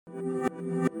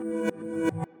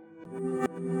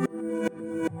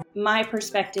My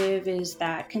perspective is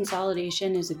that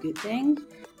consolidation is a good thing,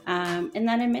 and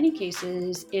that in many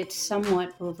cases it's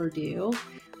somewhat overdue.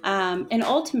 And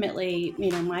ultimately,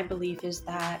 my belief is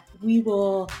that we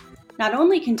will not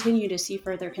only continue to see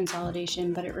further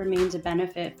consolidation, but it remains a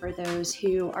benefit for those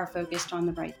who are focused on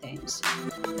the right things.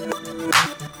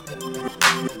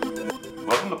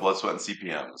 Welcome to Blood, Sweat, and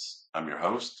CPMs. I'm your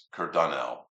host, Kurt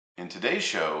Donnell. In today's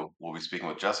show, we'll be speaking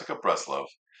with Jessica Breslav,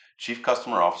 Chief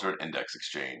Customer Officer at Index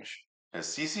Exchange. As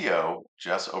CCO,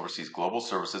 Jess oversees global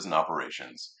services and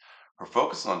operations. Her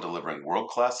focus is on delivering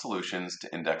world-class solutions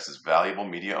to Index's valuable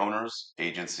media owners,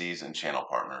 agencies, and channel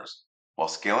partners, while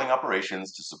scaling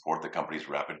operations to support the company's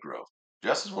rapid growth.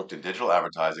 Jess has worked in digital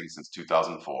advertising since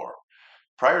 2004.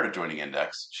 Prior to joining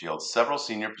Index, she held several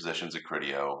senior positions at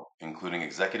Criteo, including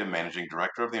Executive Managing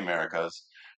Director of the Americas,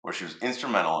 where she was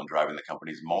instrumental in driving the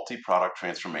company's multi-product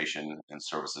transformation and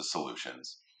services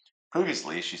solutions.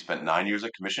 Previously, she spent 9 years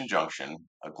at Commission Junction,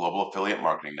 a global affiliate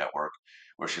marketing network,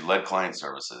 where she led client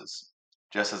services.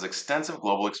 Jess has extensive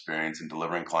global experience in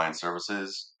delivering client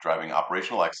services, driving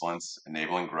operational excellence,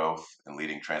 enabling growth, and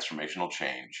leading transformational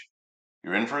change.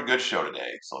 You're in for a good show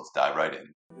today, so let's dive right in.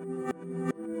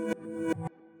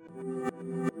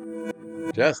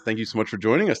 Jess, thank you so much for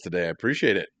joining us today. I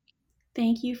appreciate it.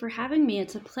 Thank you for having me.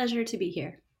 It's a pleasure to be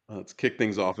here. Let's kick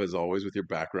things off as always with your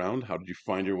background. How did you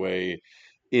find your way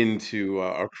into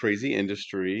our crazy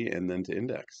industry and then to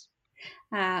Index?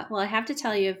 Well, I have to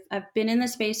tell you, I've been in the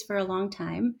space for a long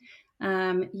time.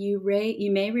 You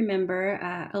may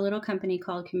remember a little company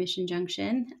called Commission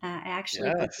Junction. I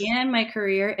actually began my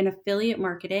career in affiliate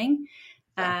marketing.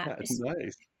 That's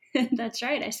nice. That's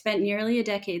right. I spent nearly a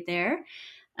decade there.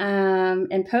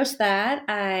 And post that,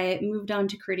 I moved on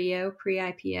to Criteo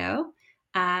pre-IPO.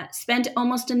 Spent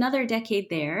almost another decade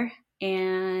there.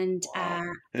 And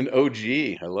an OG.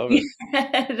 I love it.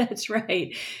 That's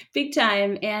right. Big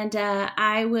time. And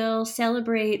I will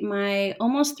celebrate my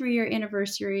almost 3-year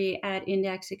anniversary at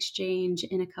Index Exchange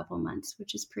in a couple months,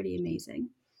 which is pretty amazing.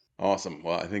 Awesome.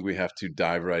 Well, I think we have to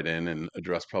dive right in and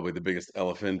address probably the biggest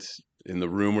elephant in the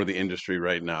room or the industry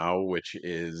right now, which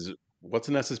is what's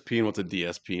an SSP and what's a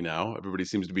DSP now? Everybody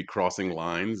seems to be crossing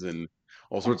lines and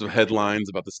all sorts of headlines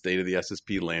about the state of the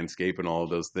SSP landscape and all of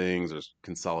those things. There's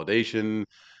consolidation,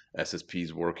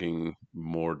 SSPs working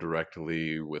more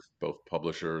directly with both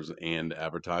publishers and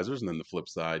advertisers. And then the flip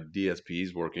side,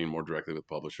 DSPs working more directly with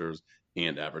publishers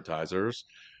and advertisers.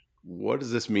 What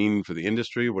does this mean for the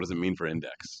industry? What does it mean for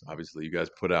Index? Obviously, you guys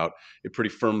put out a pretty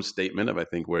firm statement of, I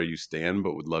think, where you stand,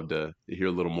 but would love to hear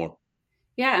a little more.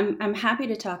 Yeah, I'm happy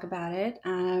to talk about it.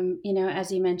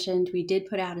 As you mentioned, we did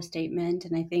put out a statement,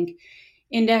 and I think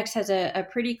Index has a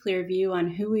pretty clear view on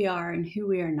who we are and who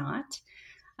we are not.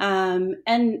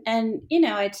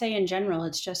 I'd say in general,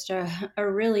 it's just a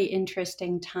really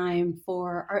interesting time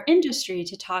for our industry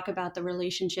to talk about the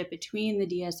relationship between the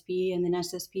DSP and the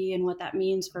SSP and what that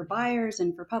means for buyers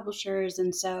and for publishers.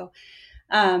 And so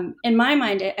in my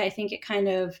mind, I think it kind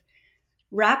of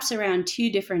wraps around two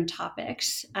different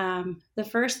topics. The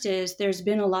first is there's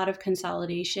been a lot of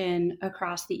consolidation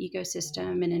across the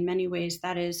ecosystem, and in many ways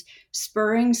that is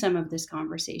spurring some of this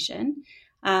conversation.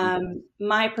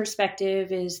 My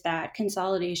perspective is that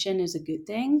consolidation is a good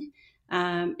thing,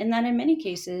 and that in many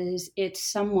cases it's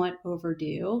somewhat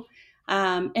overdue.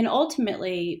 And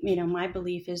ultimately, my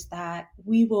belief is that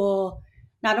we will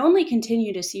not only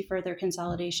continue to see further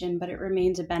consolidation, but it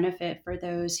remains a benefit for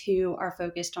those who are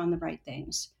focused on the right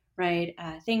things, right?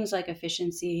 Things like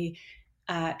efficiency,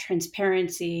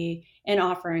 transparency, and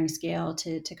offering scale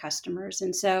to customers.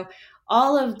 And so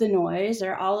all of the noise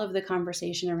or all of the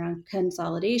conversation around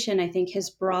consolidation, I think,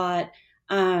 has brought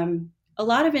a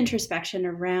lot of introspection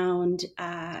around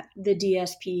the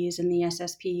DSPs and the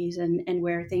SSPs and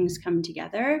where things come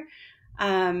together.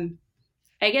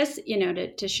 I guess,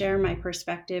 to share my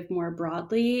perspective more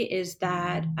broadly is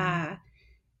that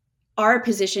our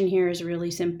position here is really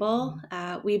simple.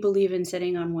 We believe in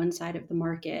sitting on one side of the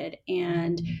market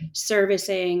and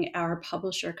servicing our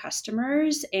publisher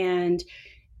customers. And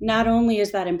not only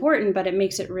is that important, but it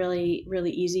makes it really,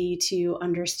 really easy to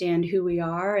understand who we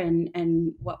are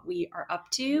and what we are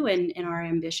up to and our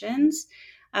ambitions.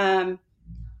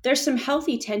 There's some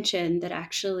healthy tension that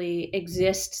actually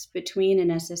exists between an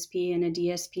SSP and a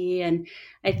DSP. And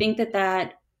I think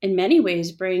that in many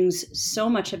ways brings so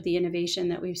much of the innovation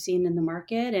that we've seen in the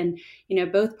market. And,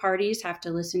 both parties have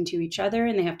to listen to each other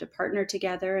and they have to partner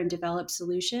together and develop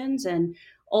solutions. And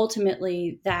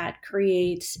ultimately that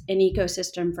creates an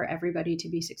ecosystem for everybody to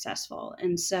be successful.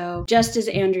 And so, just as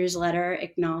Andrew's letter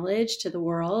acknowledged to the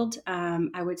world,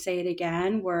 I would say it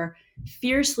again, we're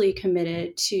fiercely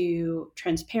committed to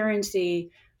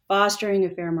transparency, fostering a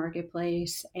fair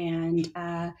marketplace, and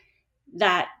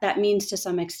that means to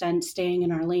some extent staying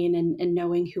in our lane and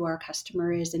knowing who our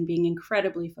customer is and being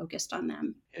incredibly focused on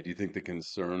them. Yeah, do you think the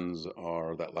concerns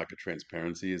are that lack of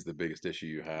transparency is the biggest issue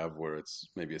you have, where it's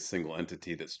maybe a single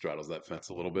entity that straddles that fence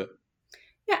a little bit?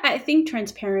 Yeah, I think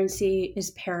transparency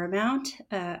is paramount,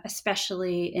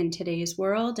 especially in today's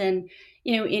world. And,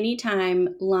 anytime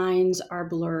lines are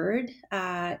blurred,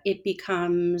 it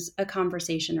becomes a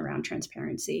conversation around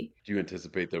transparency. Do you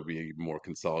anticipate there'll be more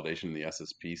consolidation in the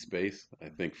SSP space? I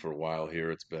think for a while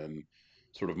here, it's been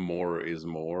sort of more is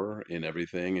more in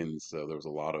everything. And so there's a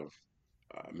lot of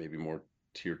maybe more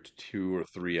tier two or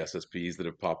three SSPs that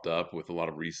have popped up with a lot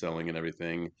of reselling and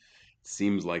everything.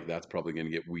 Seems like that's probably going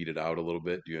to get weeded out a little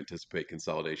bit. Do you anticipate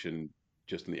consolidation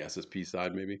just in the SSP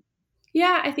side, maybe?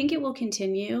 Yeah, I think it will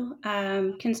continue.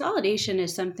 Consolidation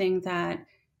is something that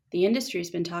the industry's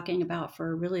been talking about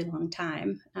for a really long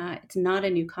time. It's not a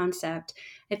new concept.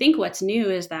 I think what's new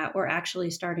is that we're actually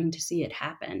starting to see it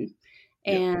happen.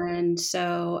 Yep. And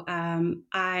so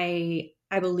I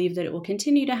believe that it will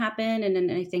continue to happen.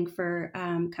 And I think for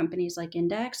companies like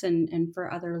Index and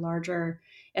for other larger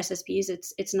SSPs,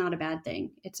 it's not a bad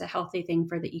thing. It's a healthy thing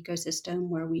for the ecosystem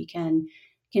where we can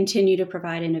continue to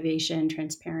provide innovation,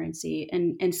 transparency,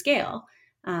 and scale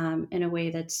in a way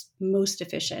that's most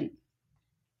efficient.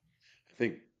 I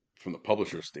think from the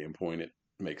publisher standpoint, it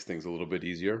makes things a little bit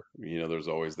easier. There's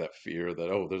always that fear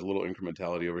that, oh, there's a little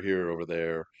incrementality over here, over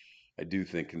there. I do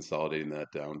think consolidating that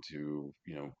down to,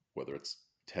 whether it's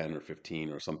 10 or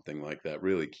 15 or something like that,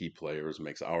 really key players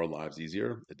makes our lives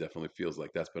easier. It definitely feels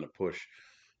like that's been a push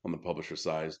on the publisher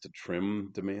side to trim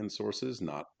demand sources,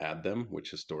 not add them, which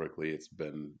historically it's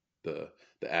been the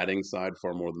adding side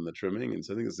far more than the trimming. And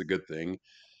so I think it's a good thing.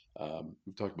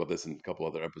 We've talked about this in a couple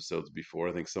other episodes before.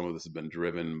 I think some of this has been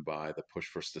driven by the push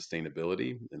for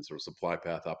sustainability and sort of supply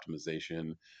path optimization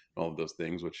and all of those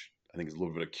things, which I think is a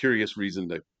little bit of a curious reason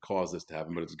to cause this to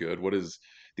happen, but it's good. What is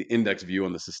the index view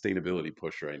on the sustainability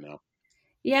push right now?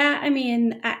 Yeah, I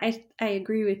mean, I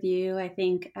agree with you. I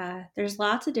think there's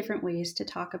lots of different ways to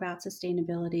talk about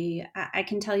sustainability. I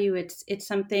can tell you it's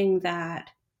something that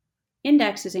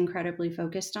Index is incredibly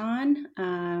focused on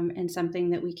and something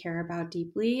that we care about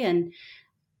deeply. And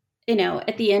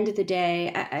at the end of the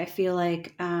day, I feel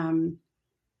like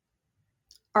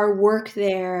our work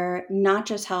there not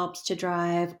just helps to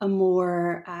drive a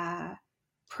more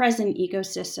present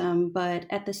ecosystem, but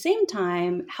at the same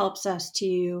time helps us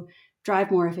to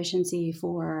drive more efficiency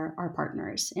for our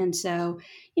partners. And so,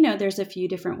 there's a few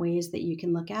different ways that you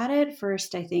can look at it.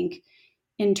 First, I think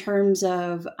in terms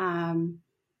of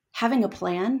having a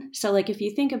plan. So, like if you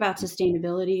think about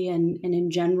sustainability and in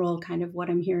general, kind of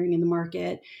what I'm hearing in the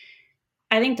market,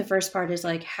 I think the first part is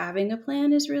like having a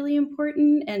plan is really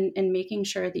important and making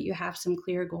sure that you have some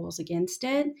clear goals against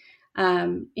it.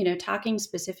 Talking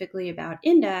specifically about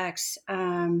Index,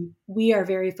 we are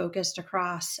very focused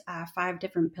across 5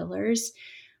 different pillars.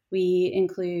 We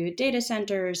include data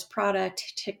centers,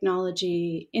 product,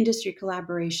 technology, industry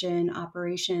collaboration,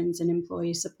 operations, and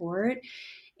employee support.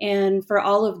 And for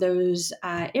all of those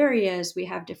areas, we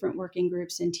have different working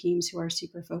groups and teams who are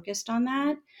super focused on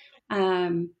that.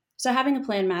 So having a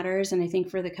plan matters, and I think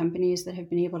for the companies that have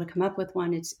been able to come up with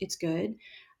one, it's good.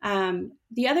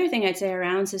 The other thing I'd say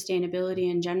around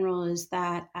sustainability in general is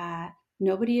that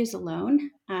nobody is alone,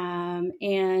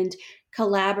 and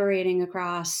collaborating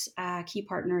across key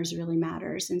partners really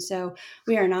matters. And so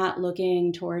we are not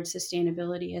looking towards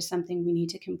sustainability as something we need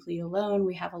to complete alone.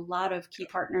 We have a lot of key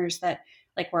partners that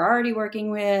like we're already working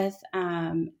with.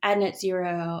 Ad Net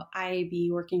Zero,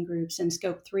 IAB working groups, and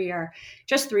Scope 3 are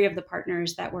just 3 of the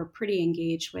partners that we're pretty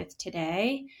engaged with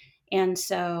today. And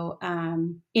so,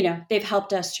 they've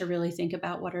helped us to really think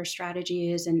about what our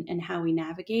strategy is and how we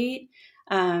navigate.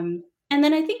 And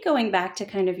then I think going back to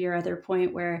kind of your other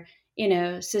point where,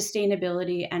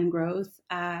 sustainability and growth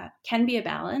can be a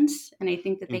balance. And I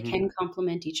think that they Hmm. can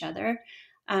complement each other.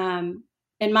 Um,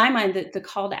 in my mind, the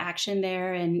call to action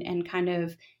there and kind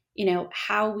of,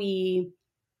 how we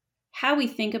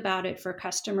think about it for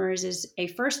customers is a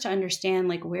first to understand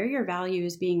like where your value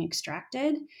is being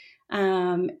extracted,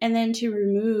 and then to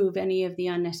remove any of the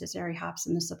unnecessary hops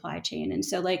in the supply chain. And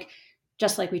so like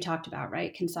just like we talked about,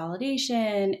 right,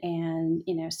 consolidation and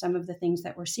some of the things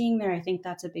that we're seeing there, I think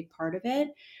that's a big part of it.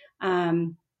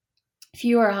 um,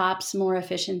 Fewer hops, more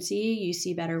efficiency, you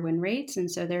see better win rates,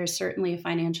 and so there's certainly a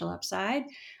financial upside.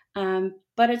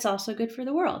 but it's also good for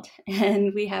the world,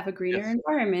 and we have a greener Yes.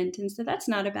 environment, and so that's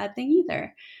not a bad thing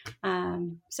either.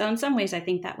 So in some ways, I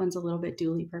think that one's a little bit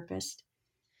dually purposed.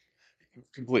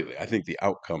 Completely. I think the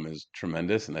outcome is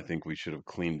tremendous, and I think we should have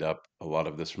cleaned up a lot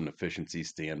of this from an efficiency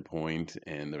standpoint.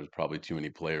 And there's probably too many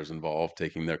players involved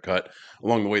taking their cut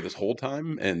along the way this whole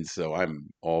time. And so I'm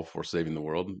all for saving the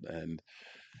world and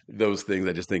those things.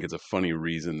 I just think it's a funny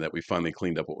reason that we finally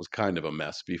cleaned up what was kind of a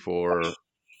mess before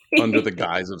under the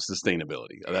guise of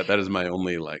sustainability. That is my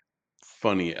only like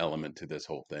funny element to this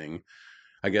whole thing.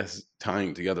 I guess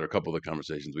tying together a couple of the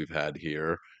conversations we've had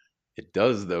here, it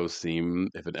does, though, seem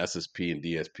if an SSP and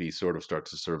DSP sort of starts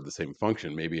to serve the same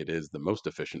function, maybe it is the most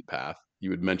efficient path. You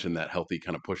would mention that healthy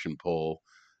kind of push and pull.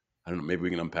 I don't know, maybe we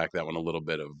can unpack that one a little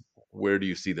bit of where do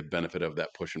you see the benefit of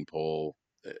that push and pull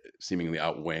seemingly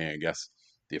outweighing, I guess,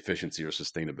 the efficiency or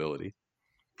sustainability?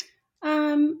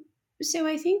 Um, so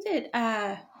I think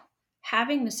that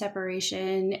having the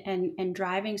separation and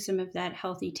driving some of that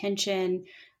healthy tension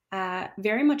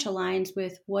very much aligns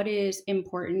with what is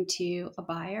important to a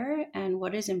buyer and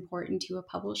what is important to a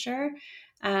publisher.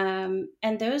 And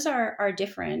those are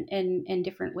different in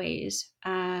different ways.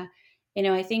 I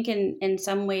think in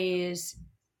some ways,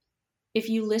 if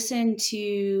you listen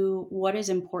to what is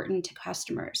important to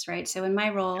customers, right? So in my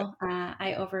Yep. role,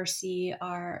 I oversee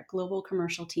our global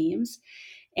commercial teams,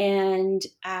 and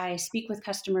I speak with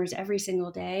customers every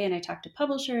single day, and I talk to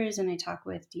publishers, and I talk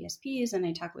with DSPs, and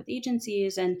I talk with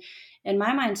agencies. And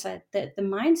my mindset, that the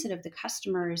mindset of the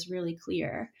customer is really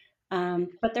clear.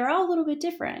 But they're all a little bit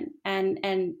different. And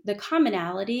the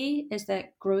commonality is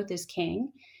that growth is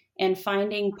king, and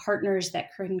finding partners that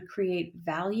can create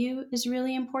value is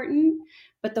really important.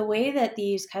 But the way that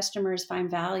these customers find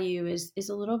value is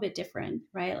a little bit different,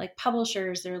 right? Like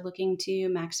publishers, they're looking to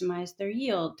maximize their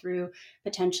yield through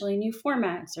potentially new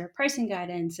formats or pricing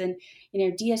guidance. And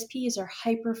DSPs are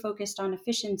hyper focused on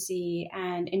efficiency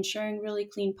and ensuring really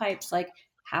clean pipes. Like,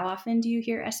 how often do you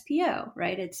hear SPO,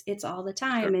 right? It's all the Sure.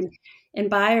 time. And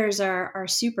buyers are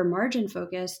super margin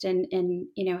focused, and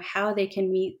how they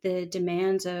can meet the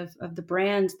demands of the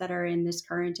brands that are in this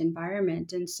current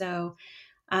environment. And so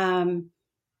um,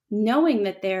 knowing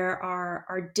that there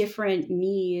are different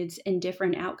needs and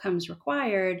different outcomes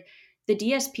required, the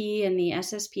DSP and the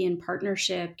SSP in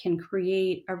partnership can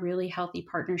create a really healthy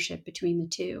partnership between the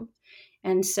two.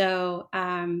 And so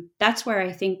that's where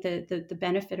I think the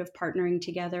benefit of partnering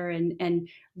together and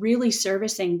really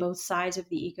servicing both sides of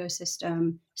the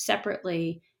ecosystem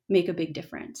separately make a big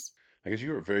difference. I guess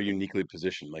you are very uniquely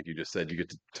positioned. Like you just said, you get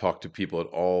to talk to people at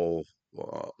all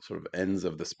sort of ends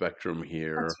of the spectrum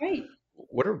here. That's right.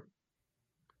 What are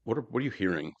what are you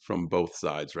hearing from both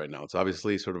sides right now? It's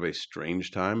obviously sort of a strange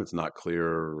time. It's not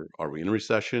clear. Are we in a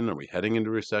recession? Are we heading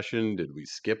into recession? Did we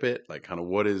skip it? Like, kind of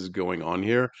what is going on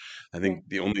here? I Yeah. think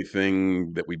the only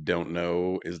thing that we don't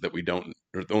know is that we don't,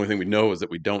 or the only thing we know is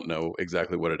that we don't know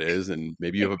exactly what it is. And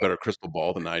maybe you have a better crystal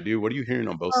ball than I do. What are you hearing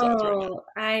on both sides right now? Oh,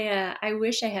 I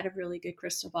wish I had a really good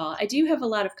crystal ball. I do have a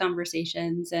lot of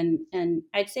conversations, and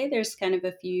I'd say there's kind of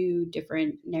a few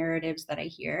different narratives that I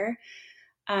hear.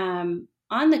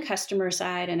 On the customer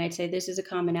side, and I'd say this is a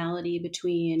commonality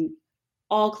between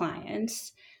all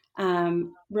clients,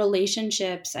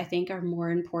 relationships, I think, are more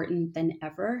important than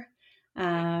ever.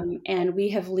 And we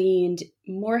have leaned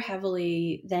more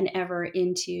heavily than ever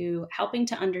into helping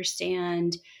to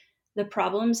understand the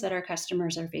problems that our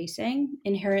customers are facing,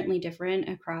 inherently different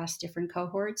across different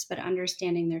cohorts, but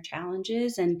understanding their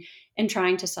challenges and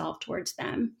trying to solve towards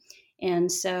them.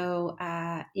 And so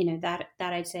that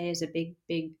I'd say is a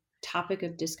big topic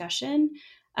of discussion.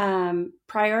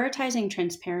 Prioritizing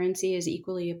transparency is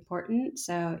equally important.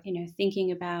 So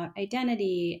thinking about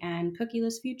identity and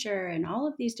cookieless future and all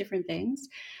of these different things.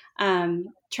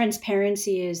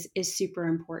 Transparency is super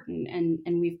important,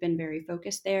 and we've been very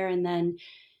focused there. And then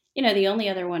the only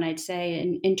other one I'd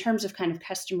say in terms of kind of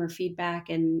customer feedback,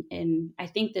 and I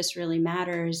think this really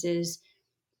matters, is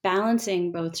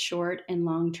balancing both short and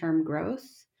long-term growth.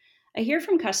 I hear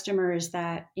from customers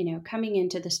that, coming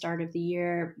into the start of the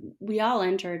year, we all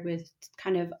entered with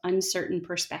kind of uncertain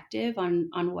perspective on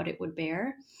what it would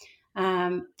bear.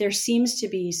 There seems to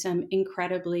be some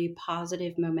incredibly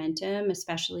positive momentum,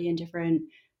 especially in different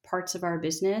parts of our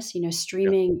business. Yeah.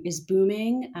 Streaming is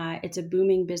booming. It's a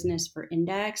booming business for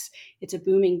Index. It's a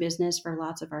booming business for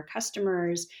lots of our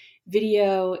customers.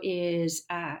 Video is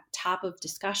top of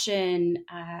discussion.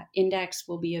 Index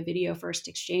will be a video first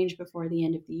exchange before the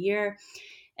end of the year.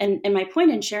 And my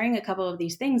point in sharing a couple of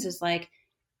these things is like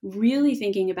really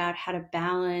thinking about how to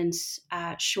balance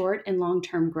short and long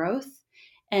term growth,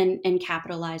 and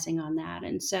capitalizing on that.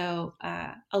 And so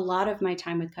a lot of my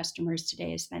time with customers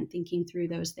today is spent thinking through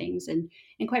those things and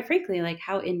quite frankly, like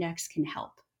how Index can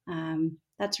help.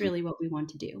 That's really what we want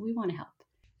to do. We want to help.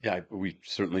 Yeah, we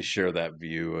certainly share that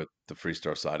view at the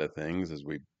Freestar side of things as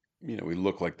we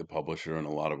look like the publisher in a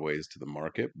lot of ways to the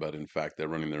market, but in fact, they're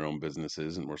running their own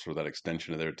businesses and we're sort of that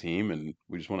extension of their team. And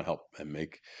we just want to help and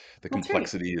make the That's right.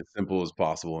 complexity as simple as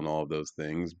possible and all of those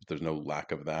things. But there's no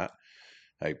lack of that.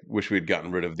 I wish we had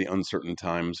gotten rid of the uncertain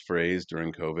times phrase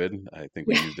during COVID. I think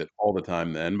we Yeah. used it all the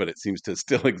time then, but it seems to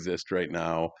still exist right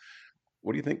now.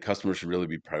 What do you think customers should really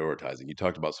be prioritizing? You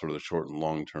talked about sort of the short and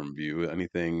long term view.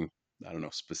 Anything, I don't know,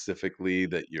 specifically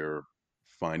that you're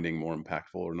finding more impactful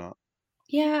or not?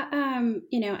 Yeah,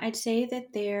 I'd say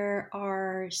that there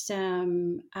are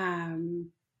some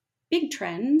big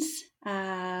trends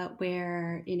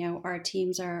where our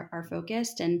teams are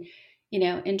focused, and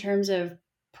in terms of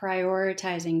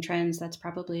prioritizing trends, that's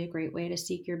probably a great way to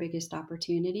seek your biggest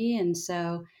opportunity. And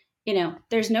so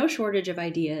there's no shortage of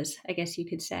ideas, I guess you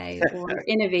could say, or Not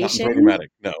in innovation programmatic.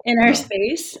 No, in our no.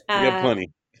 space. We have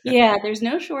plenty. Yeah, there's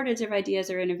no shortage of ideas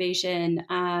or innovation.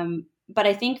 But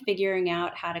I think figuring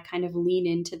out how to kind of lean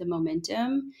into the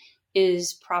momentum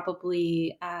is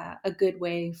probably a good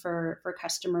way for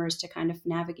customers to kind of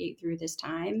navigate through this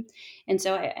time. And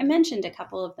so I mentioned a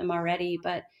couple of them already,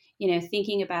 but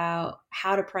thinking about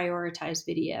how to prioritize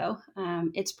video,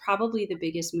 it's probably the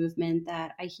biggest movement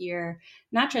that I hear,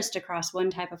 not just across one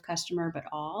type of customer, but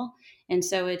all. And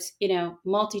so it's,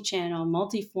 multi-channel,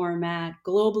 multi-format,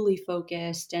 globally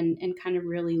focused, and kind of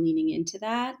really leaning into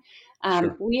that.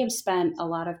 Sure. We have spent a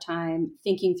lot of time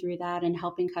thinking through that and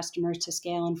helping customers to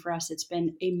scale. And for us, it's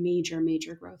been a major,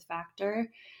 major growth factor.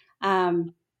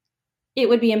 Um, it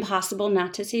would be impossible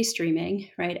not to say streaming,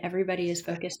 right? Everybody is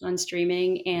focused on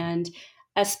streaming. And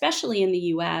especially in the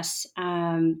US,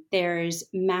 there's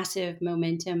massive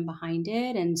momentum behind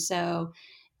it. And so,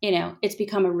 it's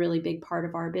become a really big part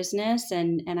of our business,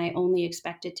 and I only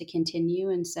expect it to continue.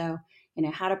 And so,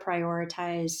 how to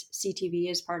prioritize CTV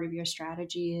as part of your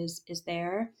strategy is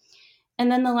there.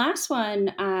 And then the last one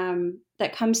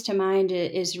that comes to mind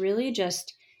is really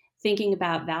just thinking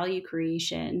about value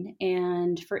creation.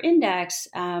 And for Index,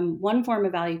 one form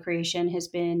of value creation has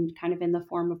been kind of in the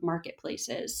form of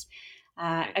marketplaces.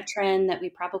 Right. A trend that we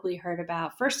probably heard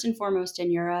about first and foremost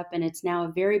in Europe, and it's now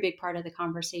a very big part of the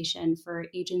conversation for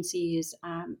agencies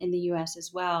in the US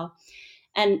as well.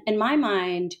 And in my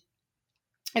mind,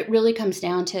 it really comes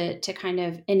down to kind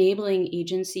of enabling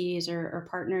agencies or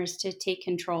partners to take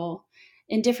control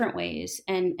in different ways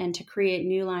and to create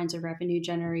new lines of revenue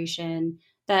generation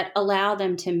that allow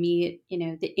them to meet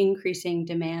the increasing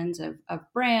demands of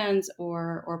brands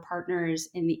or partners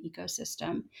in the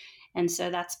ecosystem. And so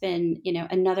that's been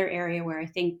another area where I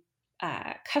think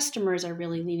customers are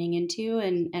really leaning into,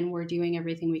 and we're doing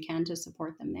everything we can to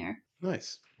support them there.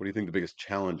 Nice. What do you think the biggest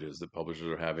challenges that publishers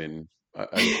are having? We'll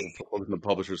focus on the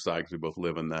publisher side because we both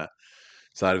live on that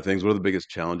side of things. What are the biggest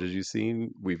challenges you've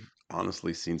seen? We've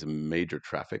honestly seen some major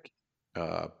traffic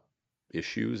uh,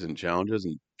 issues and challenges,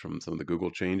 and from some of the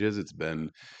Google changes, it's been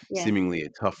Yeah. seemingly a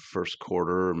tough first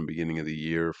quarter and beginning of the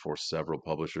year for several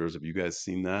publishers. Have you guys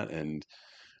seen that? And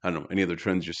I don't know, any other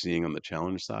trends you're seeing on the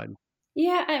challenge side?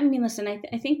 Yeah, I mean, listen,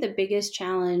 I think the biggest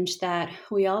challenge that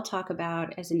we all talk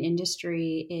about as an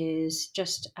industry is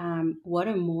just what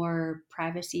a more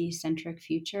privacy centric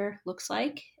future looks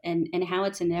like, and how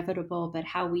it's inevitable, but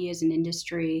how we as an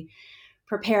industry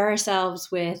prepare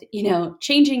ourselves with,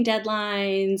 changing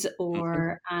deadlines Hmm.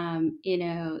 or,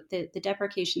 the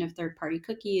deprecation of third party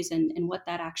cookies and what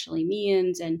that actually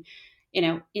means. And,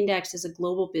 Index is a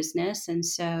global business. And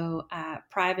so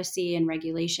privacy and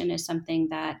regulation is something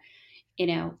that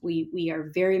we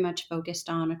are very much focused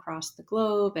on across the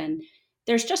globe. And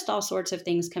there's just all sorts of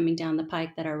things coming down the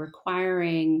pike that are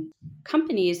requiring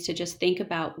companies to just think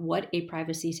about what a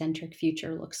privacy centric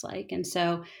future looks like. And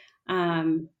so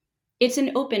um, it's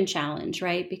an open challenge,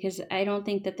 right? Because I don't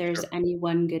think that there's Sure. any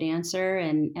one good answer,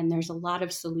 and there's a lot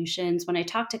of solutions. When I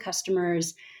talk to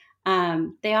customers,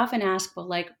 they often ask, well,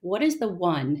 like, what is the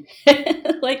one?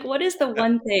 Like, what is the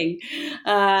one thing?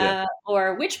 Yeah.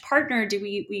 Or which partner do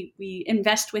we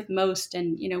invest with most?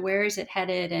 And, where is it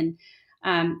headed? And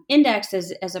Index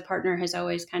as a partner has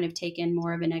always kind of taken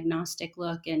more of an agnostic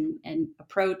look and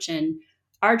approach. And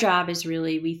our job is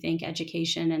really, we think,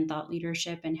 education and thought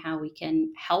leadership and how we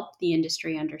can help the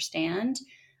industry understand.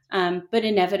 But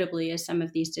inevitably, as some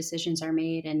of these decisions are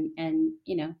made, and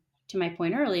to my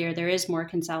point earlier, there is more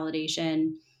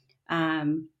consolidation.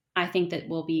 I think that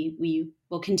we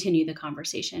will continue the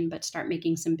conversation, but start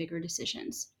making some bigger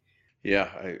decisions.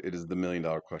 Yeah, it is the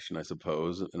million-dollar question, I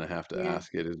suppose, and I have to Yeah,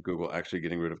 ask it: is Google actually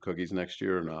getting rid of cookies next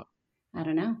year or not? I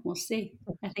don't know. We'll see.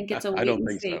 I think it's a I wait don't and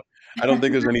think so. see. I don't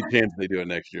think there's any chance they do it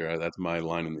next year. That's my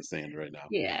line in the sand right now.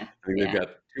 Yeah, I think they've yeah. got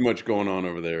too much going on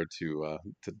over there to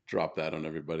drop that on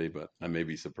everybody, but I may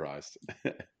be surprised.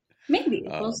 Maybe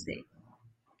we'll Um, see.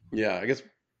 yeah, I guess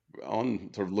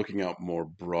on sort of looking out more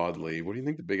broadly, what do you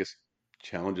think the biggest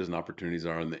challenges and opportunities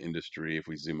are in the industry if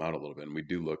we zoom out a little bit and we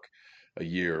do look a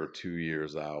year or 2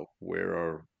 years out? Where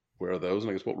are those?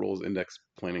 And I guess what role is Index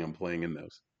planning on playing in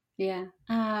those? Yeah.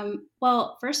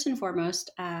 Well, first and foremost,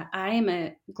 I am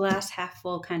a glass half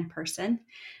full kind of person.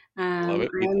 Love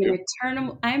it. Me I'm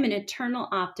too. an eternal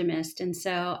optimist, and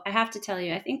so I have to tell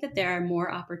you, I think that there are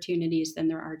more opportunities than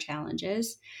there are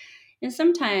challenges. And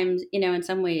sometimes, in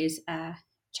some ways,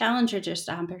 challenge are just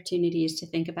opportunities to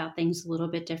think about things a little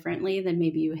bit differently than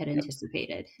maybe you had Yep,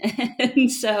 anticipated.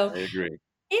 And so I agree.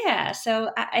 yeah,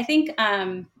 so I think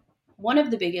one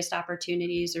of the biggest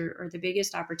opportunities, or the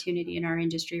biggest opportunity in our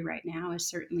industry right now, is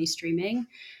certainly streaming.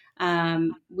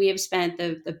 We have spent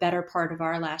the better part of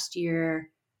our last year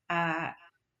uh,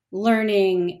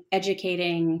 learning,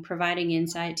 educating, providing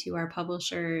insight to our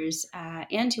publishers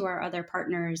and to our other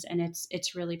partners, and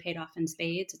it's really paid off in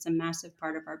spades. It's a massive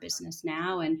part of our business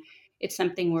now, and it's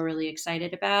something we're really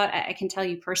excited about. I can tell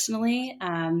you personally,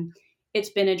 it's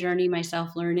been a journey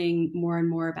myself learning more and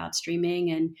more about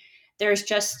streaming, and there's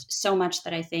just so much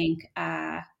that I think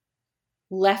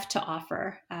left to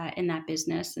offer in that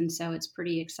business. And so it's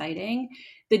pretty exciting.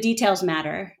 The details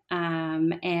matter.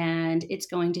 And it's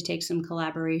going to take some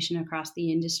collaboration across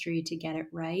the industry to get it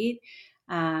right.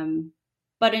 Um,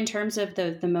 but in terms of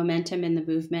the momentum and the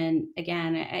movement,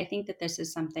 again, I think that this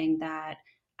is something that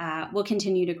will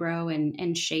continue to grow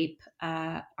and shape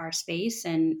our space.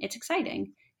 And it's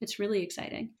exciting. It's really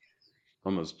exciting.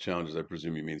 On those challenges, I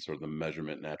presume you mean sort of the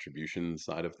measurement and attribution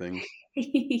side of things.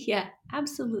 Yeah,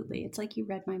 absolutely. It's like you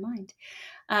read my mind.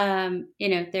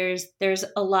 There's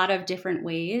a lot of different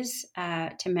ways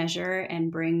to measure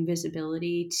and bring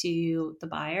visibility to the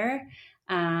buyer,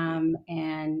 Yeah.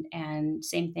 and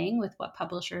same thing with what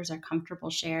publishers are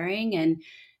comfortable sharing, and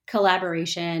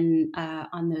collaboration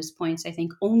on those points. I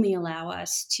think only allow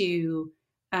us to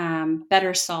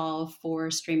better solve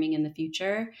for streaming in the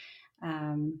future.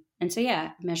 And so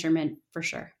yeah, measurement for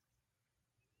sure.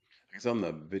 Because on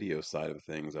the video side of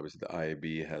things, obviously the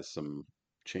IAB has some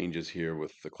changes here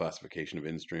with the classification of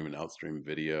in-stream and outstream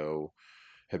video.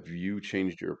 Have you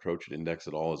changed your approach at Index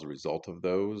at all as a result of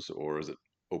those, or is it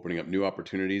opening up new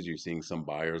opportunities? Are you seeing some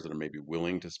buyers that are maybe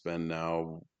willing to spend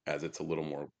now as it's a little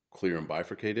more clear and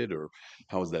bifurcated, or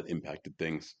how has that impacted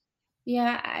things?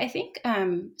 Yeah, I think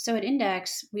so. At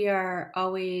Index, we are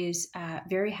always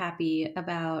very happy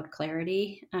about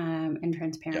clarity and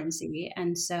Yep, transparency.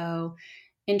 And so,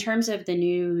 in terms of the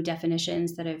new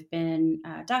definitions that have been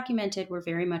documented, we're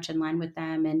very much in line with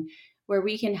them, and where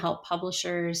we can help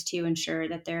publishers to ensure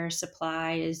that their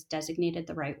supply is designated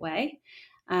the right way.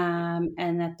 yep,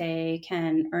 And that they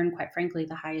can earn, quite frankly,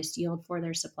 the highest yield for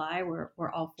their supply. We're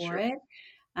all for sure. it.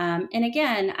 And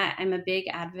again, I'm a big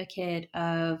advocate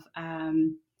of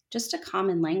just a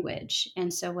common language.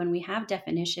 And so when we have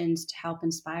definitions to help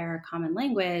inspire a common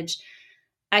language,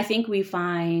 I think we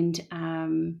find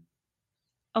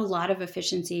a lot of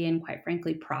efficiency and, quite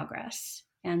frankly, progress.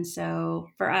 And so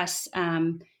for us,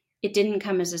 it didn't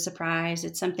come as a surprise.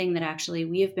 It's something that actually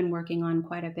we have been working on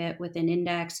quite a bit within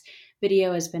Index.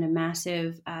 Video has been a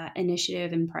massive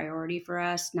initiative and priority for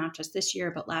us, not just this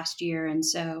year, but last year. And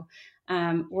so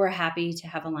we're happy to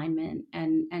have alignment,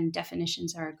 and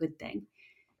definitions are a good thing.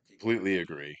 Completely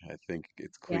agree. I think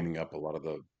it's Yeah. cleaning up a lot of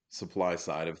the supply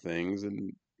side of things,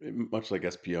 and much like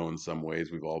SPO in some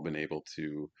ways, we've all been able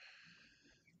to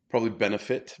probably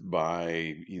benefit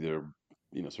by either,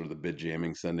 sort of the bid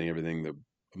jamming, sending everything the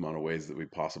amount of ways that we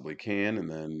possibly can, and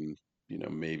then,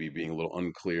 maybe being a little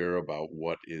unclear about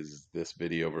what is this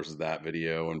video versus that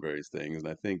video and various things. And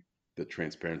I think the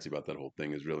transparency about that whole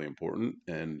thing is really important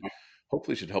and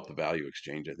hopefully should help the value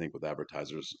exchange, I think, with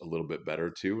advertisers a little bit better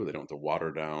too, where they don't have to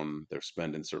water down their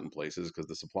spend in certain places because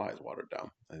the supply is watered down.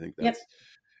 I think Yep. that's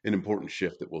an important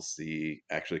shift that we'll see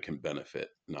actually can benefit,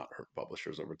 not hurt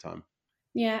publishers over time.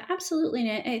 Yeah, absolutely.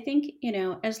 And I think,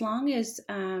 as long as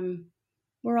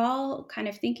we're all kind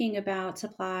of thinking about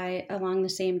supply along the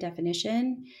same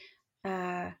definition,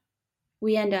 uh,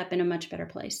 we end up in a much better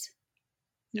place.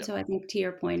 And Yep. so I think, to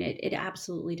your point, it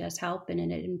absolutely does help, and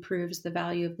it improves the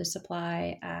value of the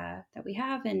supply that we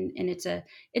have, and it's a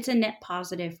net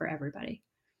positive for everybody.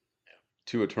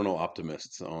 Two eternal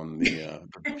optimists on the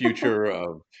future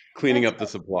of cleaning That's up the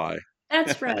supply.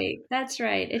 That's right. That's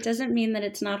right. It doesn't mean that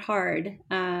it's not hard.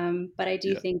 But I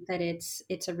do Yeah, think that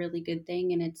it's a really good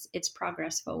thing, and it's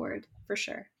progress forward for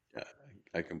sure. yeah,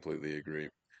 I completely agree.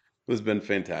 This has been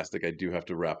fantastic. I do have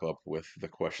to wrap up with the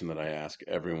question that I ask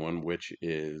everyone, which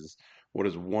is, what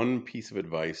is one piece of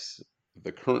advice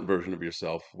the current version of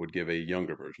yourself would give a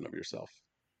younger version of yourself?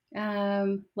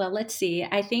 Well, let's see.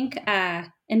 I think,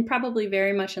 and probably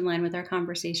very much in line with our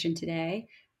conversation today,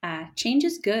 change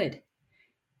is good,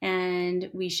 and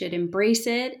we should embrace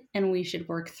it, and we should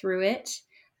work through it,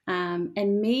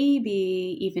 and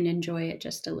maybe even enjoy it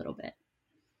just a little bit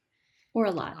or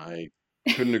a lot. I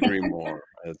couldn't agree more.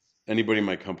 As anybody in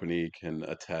my company can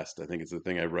attest, I think it's the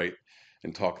thing I write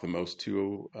and talk the most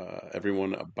to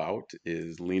everyone about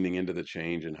is leaning into the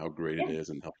change and how great it Yeah, is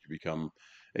and helps you become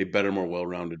a better, more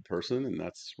well-rounded person. And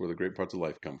that's where the great parts of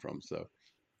life come from. So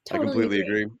I totally completely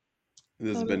agree. agree.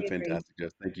 This has been Totally agree. fantastic,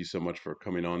 Jess. Thank you so much for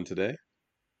coming on today.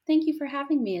 Thank you for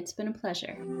having me. It's been a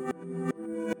pleasure.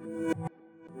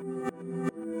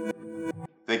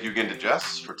 Thank you again to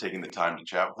Jess for taking the time to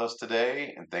chat with us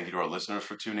today, and thank you to our listeners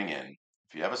for tuning in.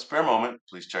 If you have a spare moment,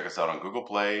 please check us out on Google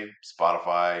Play,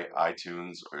 Spotify,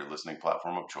 iTunes, or your listening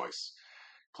platform of choice.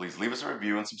 Please leave us a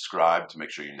review and subscribe to make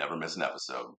sure you never miss an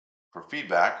episode. For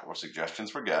feedback or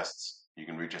suggestions for guests, you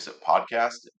can reach us at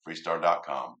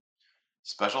podcast@freestar.com.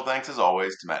 Special thanks as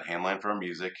always to Matt Hanline for our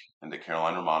music and to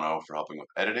Caroline Romano for helping with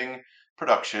editing,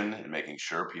 production, and making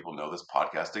sure people know this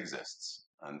podcast exists.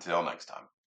 Until next time.